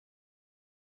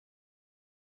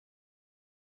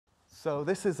So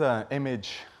this is an image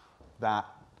that,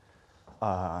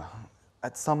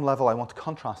 at some level, I want to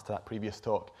contrast to that previous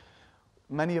talk.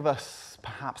 Many of us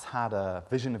perhaps had a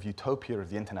vision of utopia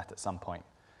of the internet at some point.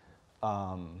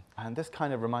 And this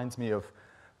kind of reminds me of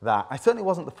that. I certainly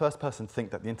wasn't the first person to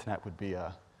think that the internet would be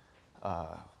a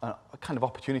kind of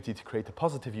opportunity to create a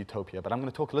positive utopia, but I'm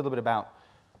going to talk a little bit about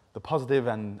the positive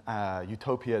and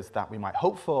utopias that we might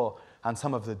hope for, and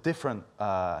some of the different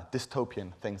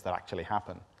dystopian things that actually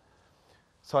happen.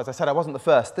 So as I said, I wasn't the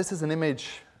first. This is an image,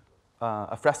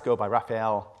 a fresco by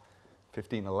Raphael,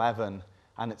 1511,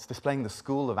 and it's displaying the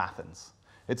school of Athens.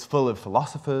 It's full of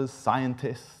philosophers,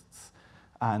 scientists,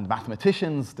 and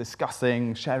mathematicians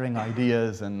discussing, sharing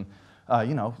ideas, and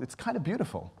it's kind of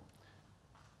beautiful.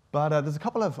 But there's a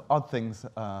couple of odd things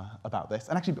about this.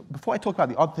 And actually, before I talk about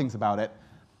the odd things about it,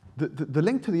 the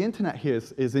link to the internet here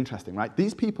is interesting, right?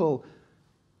 These people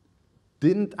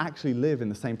didn't actually live in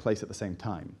the same place at the same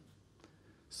time.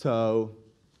 So,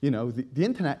 the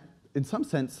internet, in some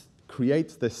sense,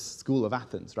 creates this school of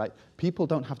Athens, right? People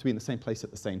don't have to be in the same place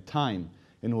at the same time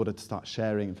in order to start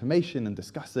sharing information and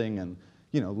discussing and,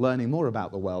 learning more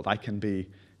about the world. I can be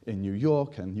in New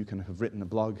York, and you can have written a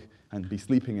blog and be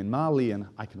sleeping in Mali, and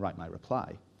I can write my reply.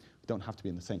 We don't have to be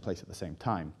in the same place at the same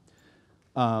time.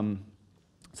 So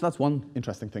that's one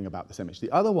interesting thing about this image.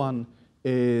 The other one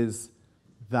is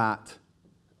that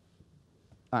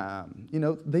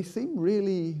they seem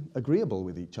really agreeable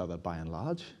with each other by and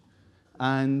large.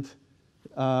 And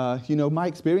my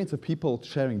experience of people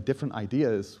sharing different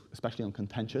ideas, especially on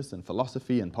contentious and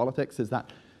philosophy and politics, is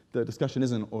that the discussion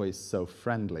isn't always so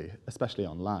friendly, especially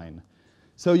online.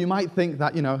 So you might think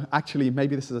that, actually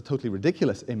maybe this is a totally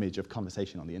ridiculous image of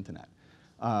conversation on the internet.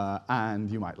 And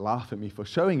you might laugh at me for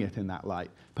showing it in that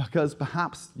light, because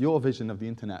perhaps your vision of the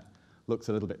internet looks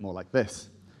a little bit more like this.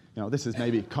 This is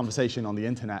maybe conversation on the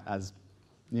internet as,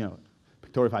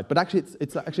 pictorified. But actually,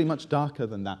 it's actually much darker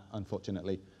than that,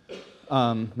 unfortunately.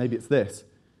 Maybe it's this.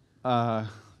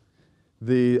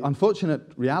 The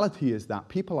unfortunate reality is that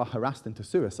people are harassed into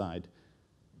suicide.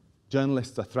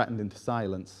 Journalists are threatened into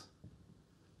silence.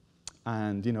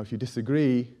 And, if you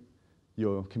disagree,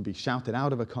 you can be shouted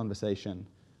out of a conversation,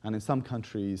 and in some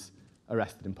countries,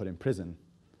 arrested and put in prison.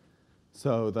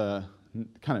 So the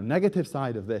kind of negative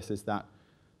side of this is that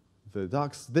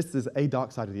this is a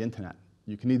dark side of the internet.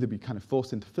 You can either be kind of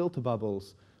forced into filter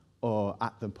bubbles, or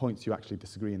at the points you actually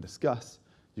disagree and discuss,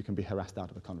 you can be harassed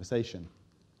out of a conversation.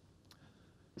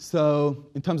 So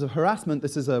in terms of harassment,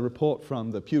 this is a report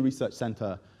from the Pew Research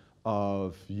Center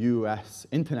of US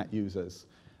internet users.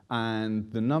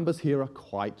 And the numbers here are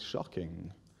quite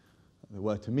shocking. They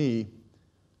were to me.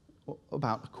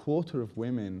 About a quarter of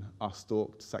women are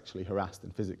stalked, sexually harassed,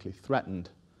 and physically threatened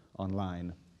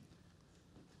online.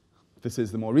 This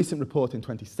is the more recent report in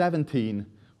 2017,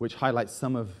 which highlights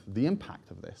some of the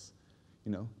impact of this.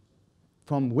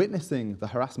 From witnessing the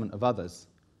harassment of others,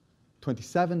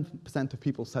 27% of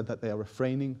people said that they are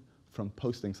refraining from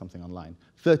posting something online.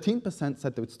 13%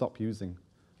 said they would stop using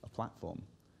a platform.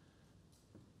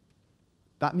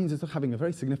 That means it's having a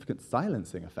very significant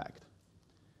silencing effect.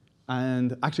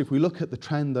 And actually, if we look at the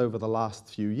trend over the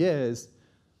last few years,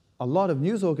 a lot of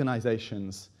news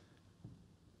organizations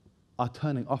are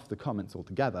turning off the comments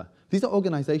altogether. These are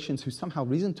organizations whose somehow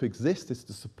reason to exist is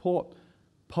to support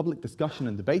public discussion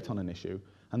and debate on an issue,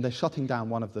 and they're shutting down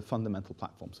one of the fundamental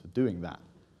platforms for doing that.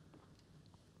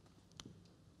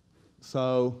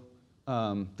 So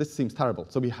this seems terrible.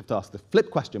 So we have to ask the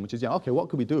flip question, which is, okay, what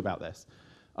could we do about this?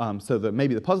 So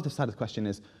maybe the positive side of the question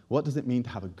is, what does it mean to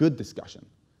have a good discussion?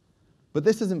 But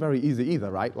this isn't very easy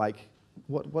either, right? Like,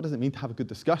 what does it mean to have a good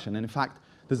discussion? And in fact,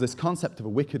 there's this concept of a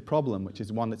wicked problem, which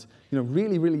is one that's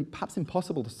really, really perhaps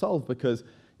impossible to solve, because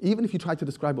even if you try to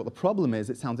describe what the problem is,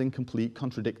 it sounds incomplete,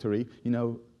 contradictory.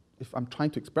 If I'm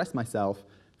trying to express myself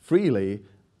freely,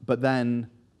 but then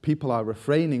people are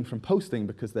refraining from posting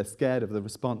because they're scared of the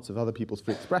response of other people's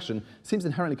free expression, it seems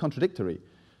inherently contradictory.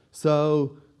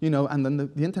 So, and then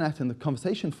the internet and the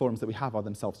conversation forums that we have are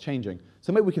themselves changing.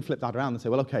 So maybe we can flip that around and say,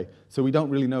 well, okay, so we don't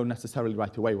really know necessarily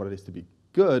right away what it is to be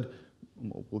good.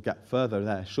 We'll get further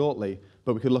there shortly,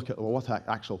 but we could look at, well, what are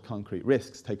actual concrete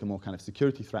risks, take a more kind of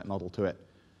security threat model to it.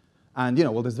 And,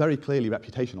 there's very clearly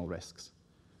reputational risks.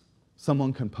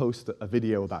 Someone can post a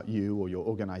video about you or your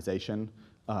organization,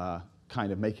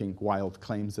 kind of making wild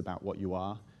claims about what you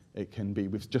are. It can be,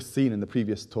 we've just seen in the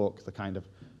previous talk, the kind of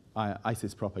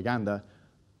ISIS propaganda.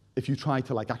 If you try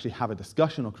to actually have a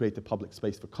discussion or create a public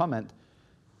space for comment,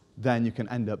 then you can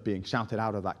end up being shouted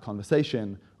out of that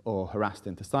conversation or harassed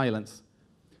into silence.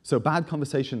 So bad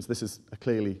conversations, this is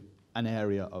clearly an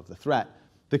area of the threat.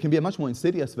 There can be a much more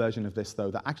insidious version of this, though,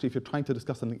 that actually if you're trying to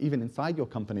discuss something even inside your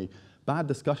company, bad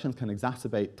discussions can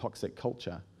exacerbate toxic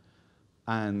culture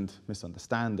and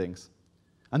misunderstandings.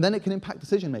 And then it can impact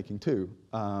decision-making, too.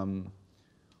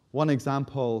 One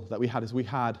example that we had is we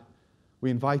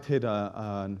invited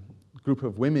a group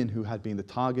of women who had been the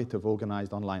target of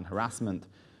organized online harassment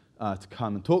to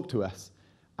come and talk to us.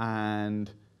 And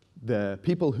the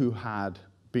people who had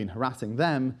been harassing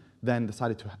them then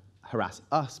decided to harass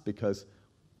us because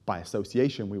by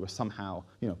association we were somehow,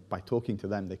 by talking to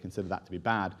them, they considered that to be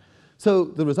bad. So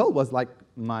the result was, like,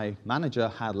 my manager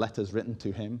had letters written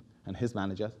to him and his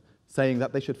manager saying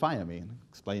that they should fire me and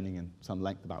explaining in some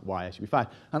length about why I should be fired.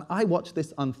 And I watched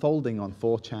this unfolding on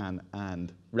 4chan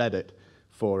and Reddit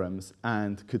forums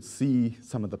and could see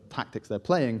some of the tactics they're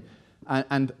playing.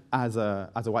 And as a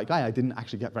white guy, I didn't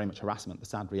actually get very much harassment. The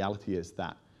sad reality is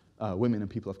that women and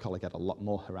people of color get a lot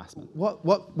more harassment.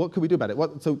 What could we do about it?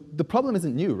 So the problem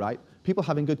isn't new, right? People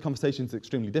having good conversations is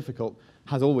extremely difficult,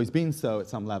 has always been so at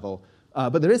some level.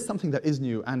 But there is something that is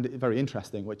new and very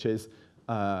interesting, which is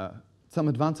some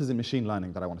advances in machine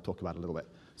learning that I want to talk about a little bit.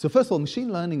 So first of all,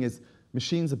 machine learning is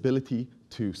machines' ability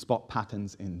to spot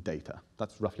patterns in data.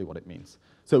 That's roughly what it means.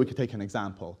 So we could take an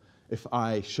example. If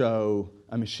I show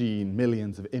a machine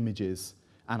millions of images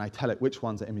and I tell it which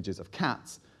ones are images of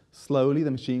cats, slowly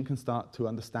the machine can start to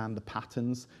understand the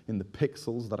patterns in the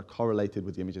pixels that are correlated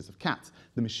with the images of cats.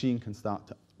 The machine can start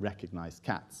to recognize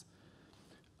cats.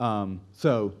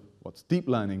 So what's deep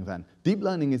learning then? Deep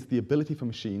learning is the ability for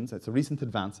machines, it's a recent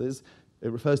advances, it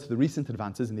refers to the recent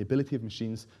advances in the ability of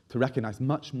machines to recognize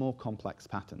much more complex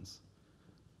patterns.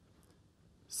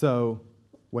 So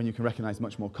when you can recognize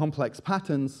much more complex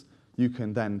patterns, you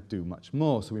can then do much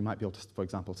more. So we might be able to, for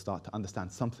example, start to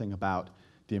understand something about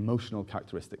the emotional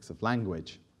characteristics of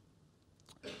language.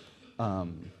 We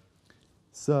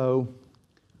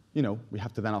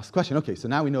have to then ask the question, okay, so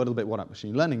now we know a little bit what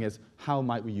machine learning is, how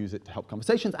might we use it to help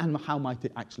conversations, and how might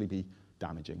it actually be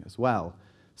damaging as well?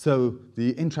 So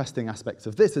the interesting aspects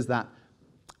of this is that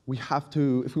we have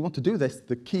to, if we want to do this,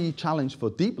 the key challenge for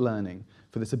deep learning,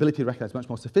 for this ability to recognize much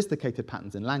more sophisticated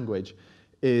patterns in language,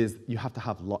 is you have to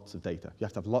have lots of data. You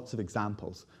have to have lots of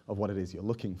examples of what it is you're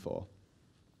looking for.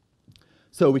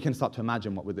 So we can start to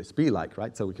imagine what would this be like,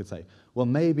 right? So we could say, well,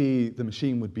 maybe the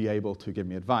machine would be able to give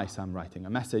me advice. I'm writing a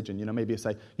message, and maybe you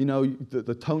say,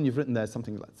 the tone you've written there is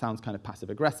something that sounds kind of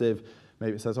passive-aggressive.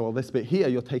 Maybe it says, oh, well, this bit here,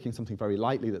 you're taking something very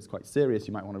lightly that's quite serious.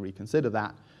 You might want to reconsider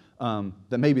that.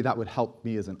 That maybe that would help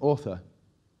me as an author,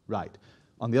 right?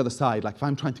 On the other side, like if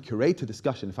I'm trying to curate a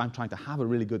discussion, if I'm trying to have a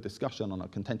really good discussion on a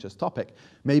contentious topic,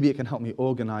 maybe it can help me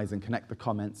organize and connect the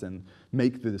comments and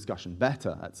make the discussion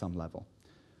better at some level.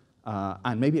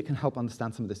 And maybe it can help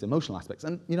understand some of this emotional aspects.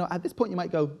 And at this point you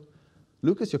might go,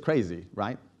 Lucas, you're crazy,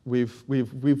 right? We've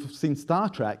seen Star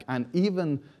Trek and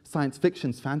even science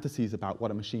fiction's fantasies about what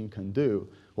a machine can do,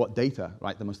 what Data,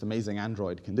 right, the most amazing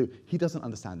android, can do. He doesn't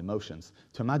understand emotions.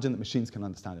 To imagine that machines can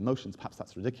understand emotions, perhaps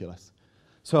that's ridiculous.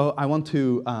 So I want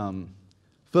to,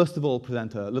 first of all,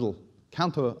 present a little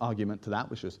counter-argument to that,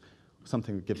 which is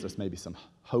something that gives us maybe some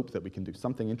hope that we can do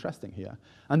something interesting here.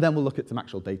 And then we'll look at some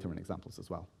actual data and examples as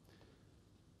well.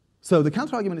 So the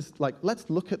counter-argument is like, let's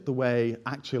look at the way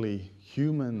actually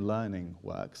human learning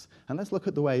works, and let's look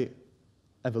at the way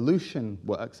evolution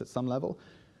works at some level.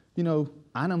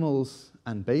 Animals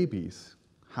and babies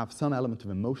have some element of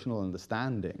emotional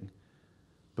understanding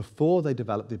before they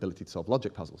develop the ability to solve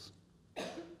logic puzzles.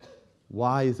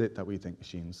 Why is it that we think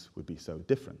machines would be so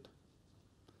different?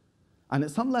 And at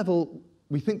some level,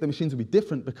 we think the machines would be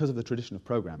different because of the tradition of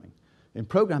programming. In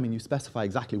programming, you specify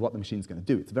exactly what the machine's going to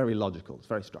do. It's very logical. It's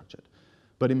very structured.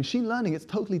 But in machine learning, it's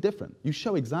totally different. You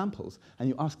show examples, and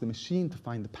you ask the machine to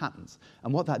find the patterns.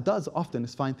 And what that does often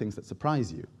is find things that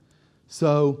surprise you.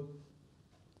 So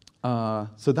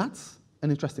that's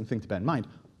an interesting thing to bear in mind.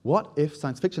 What if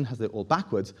science fiction has it all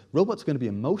backwards? Robots are going to be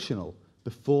emotional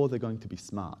before they're going to be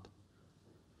smart.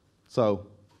 So,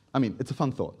 it's a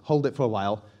fun thought. Hold it for a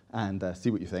while and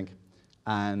see what you think.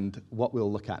 And what we'll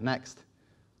look at next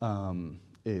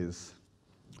is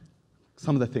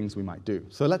some of the things we might do.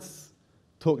 So let's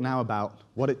talk now about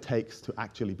what it takes to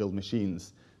actually build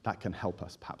machines that can help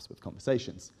us, perhaps, with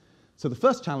conversations. So the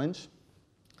first challenge,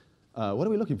 what are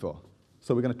we looking for?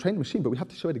 So we're going to train a machine, but we have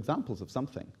to show it examples of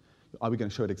something. Are we going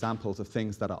to show it examples of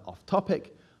things that are off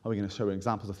topic? Are we going to show it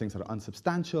examples of things that are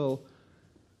unsubstantial?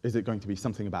 Is it going to be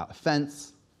something about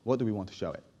offense? What do we want to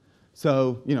show it?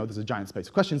 So, there's a giant space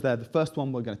of questions there. The first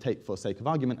one we're going to take for sake of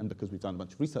argument, and because we've done a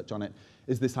bunch of research on it,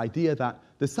 is this idea that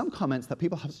there's some comments that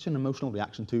people have such an emotional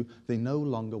reaction to, they no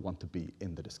longer want to be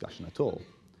in the discussion at all.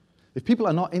 If people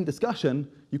are not in discussion,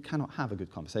 you cannot have a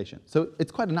good conversation. So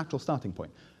it's quite a natural starting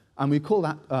point. And we call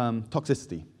that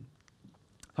toxicity.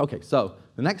 OK, so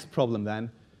the next problem then,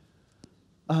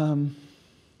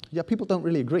 yeah, people don't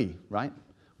really agree, right?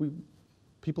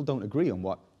 People don't agree on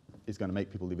what is going to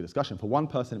make people leave a discussion. For one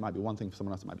person, it might be one thing. For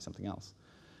someone else, it might be something else.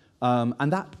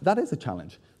 And that is a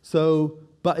challenge.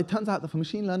 But it turns out that for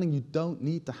machine learning, you don't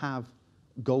need to have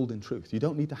golden truth. You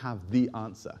don't need to have the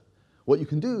answer. What you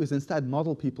can do is instead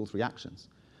model people's reactions.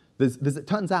 It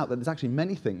turns out that there's actually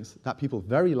many things that people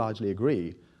very largely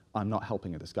agree are not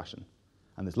helping a discussion.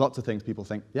 And there's lots of things people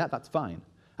think, yeah, that's fine.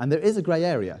 And there is a gray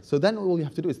area. So then all you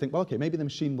have to do is think, well, OK, maybe the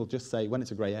machine will just say, when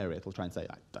it's a gray area, it'll try and say,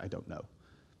 I don't know.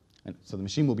 And so the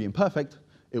machine will be imperfect.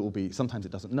 It will be, sometimes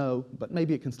it doesn't know, but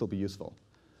maybe it can still be useful.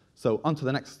 So on to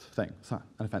the next thing. So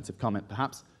an offensive comment,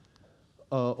 perhaps.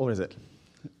 Or is it?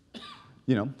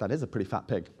 You know, that is a pretty fat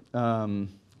pig.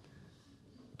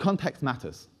 Context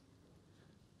matters.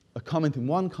 A comment in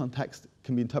one context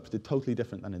can be interpreted totally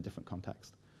different than in a different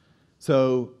context.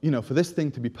 So, you know, for this thing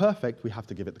to be perfect, we have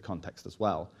to give it the context as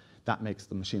well. That makes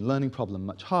the machine learning problem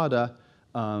much harder.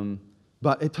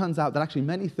 But it turns out that actually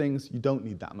many things you don't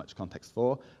need that much context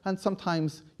for. And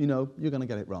sometimes, you know, you're going to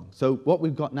get it wrong. So what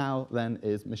we've got now, then,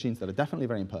 is machines that are definitely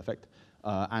very imperfect.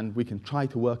 And we can try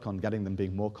to work on getting them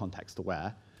being more context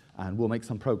aware. And we'll make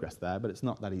some progress there, but it's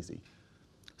not that easy.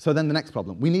 So then the next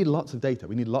problem. We need lots of data.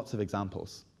 We need lots of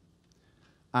examples.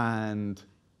 And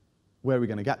where are we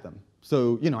going to get them?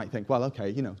 So, you know, I think, well, OK,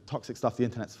 you know, toxic stuff, the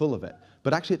internet's full of it.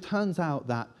 But actually, it turns out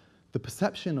that the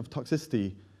perception of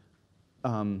toxicity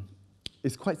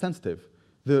is quite sensitive.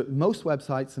 Most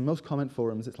websites and most comment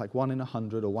forums, it's like 1 in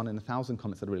 100 or 1 in 1,000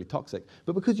 comments that are really toxic.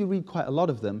 But because you read quite a lot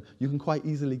of them, you can quite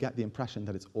easily get the impression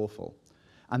that it's awful.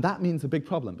 And that means a big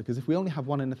problem, because if we only have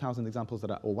 1 in 1,000 examples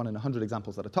that are, or 1 in 100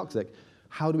 examples that are toxic,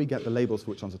 how do we get the labels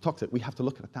for which ones are toxic? We have to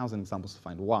look at 1,000 examples to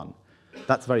find one.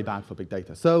 That's very bad for big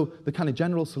data. So the kind of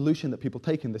general solution that people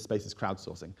take in this space is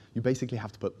crowdsourcing. You basically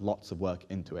have to put lots of work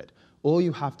into it. Or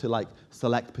you have to like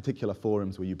select particular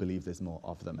forums where you believe there's more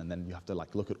of them, and then you have to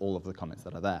like look at all of the comments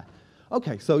that are there.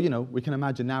 OK, so you know, we can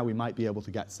imagine now we might be able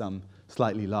to get some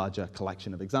slightly larger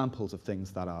collection of examples of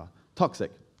things that are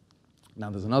toxic. Now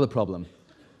there's another problem.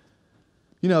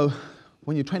 You know,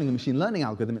 when you're training a machine learning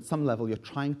algorithm, at some level, you're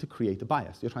trying to create a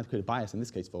bias. You're trying to create a bias, in this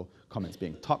case, for comments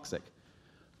being toxic.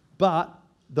 But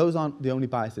those aren't the only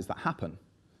biases that happen.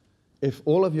 If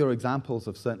all of your examples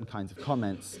of certain kinds of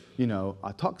comments, you know,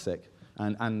 are toxic,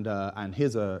 and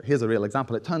here's a real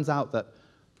example, it turns out that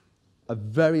a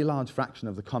very large fraction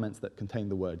of the comments that contain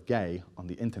the word gay on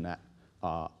the internet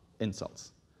are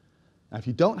insults. Now, if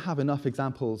you don't have enough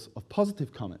examples of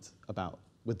positive comments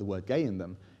with the word gay in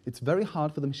them, it's very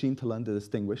hard for the machine to learn to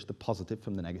distinguish the positive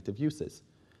from the negative uses.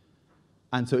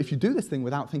 And so if you do this thing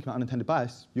without thinking about unintended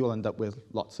bias, you'll end up with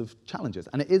lots of challenges.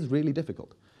 And it is really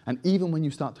difficult. And even when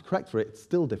you start to correct for it, it's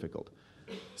still difficult.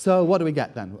 So what do we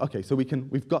get then? OK, so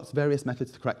we've got various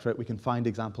methods to correct for it. We can find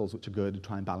examples which are good and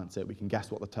try and balance it. We can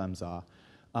guess what the terms are.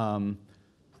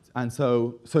 And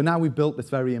so now we've built this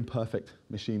very imperfect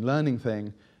machine learning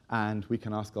thing. And we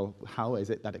can ask, well, how is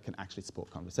it that it can actually support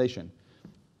conversation?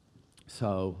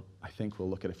 So I think we'll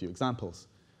look at a few examples.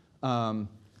 And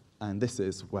this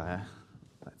is where,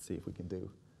 let's see if we can do.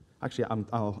 Actually,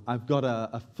 I've got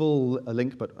a full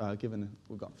link, but given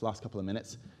we've got the last couple of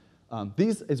minutes.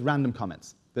 These is random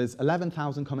comments. There's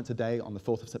 11,000 comments a day on the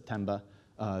 4th of September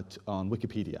on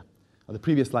Wikipedia. The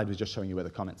previous slide was just showing you where the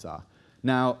comments are.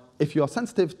 Now, if you're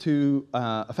sensitive to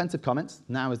offensive comments,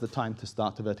 now is the time to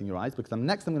start averting your eyes, because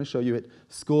next I'm going to show you it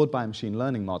scored by a machine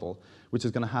learning model, which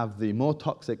is going to have the more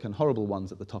toxic and horrible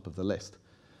ones at the top of the list.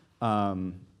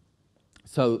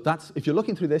 So that's, if you're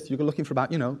looking through this, you're looking for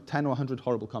about 10 or 100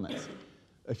 horrible comments.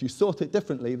 If you sort it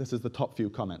differently, this is the top few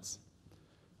comments.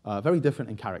 Very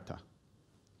different in character.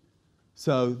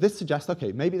 So this suggests,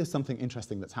 OK, maybe there's something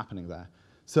interesting that's happening there.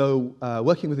 So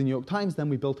working with the New York Times, then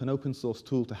we built an open source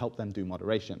tool to help them do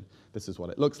moderation. This is what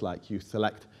it looks like. You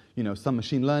select some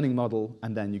machine learning model,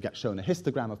 and then you get shown a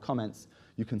histogram of comments.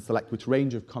 You can select which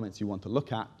range of comments you want to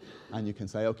look at, and you can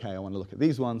say, OK, I want to look at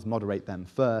these ones, moderate them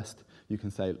first. You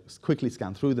can say, quickly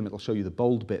scan through them. It'll show you the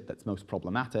bold bit that's most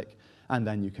problematic, and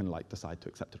then you can decide to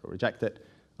accept it or reject it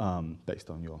based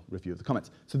on your review of the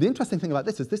comments. So the interesting thing about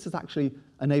this has actually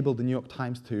enabled the New York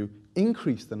Times to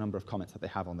increase the number of comments that they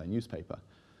have on their newspaper.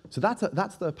 So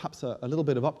that's perhaps a little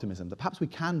bit of optimism, that perhaps we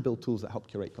can build tools that help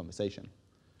curate conversation.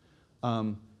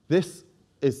 That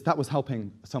was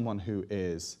helping someone who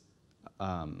is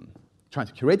trying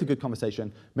to curate a good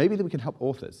conversation. Maybe that we can help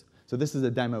authors. So this is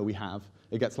a demo we have.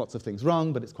 It gets lots of things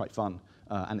wrong, but it's quite fun.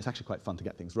 And it's actually quite fun to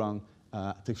get things wrong,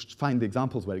 to find the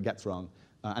examples where it gets wrong.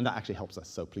 And that actually helps us,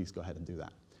 so please go ahead and do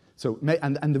that. So,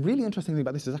 and the really interesting thing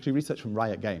about this is actually research from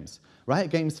Riot Games.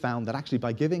 Riot Games found that actually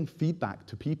by giving feedback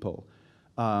to people,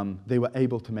 they were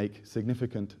able to make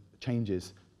significant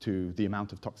changes to the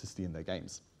amount of toxicity in their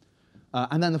games.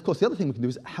 And then, of course, the other thing we can do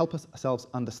is help ourselves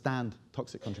understand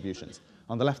toxic contributions.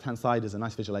 On the left-hand side is a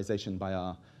nice visualization by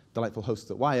our delightful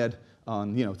hosts at Wired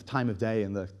on the time of day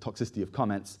and the toxicity of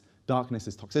comments. Darkness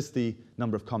is toxicity,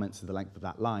 number of comments is the length of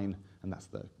that line, and that's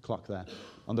the clock there.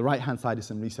 On the right-hand side is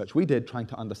some research we did trying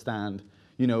to understand,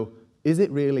 is it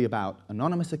really about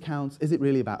anonymous accounts? Is it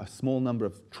really about a small number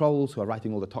of trolls who are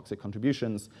writing all the toxic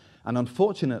contributions? And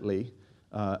unfortunately,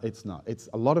 it's not. It's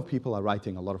a lot of people are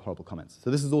writing a lot of horrible comments. So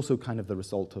this is also kind of the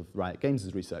result of Riot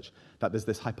Games' research, that there's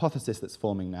this hypothesis that's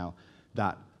forming now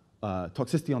that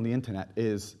toxicity on the internet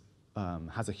has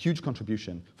a huge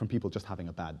contribution from people just having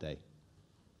a bad day.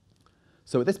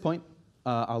 So at this point,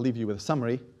 I'll leave you with a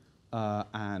summary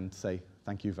and say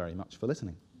thank you very much for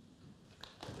listening.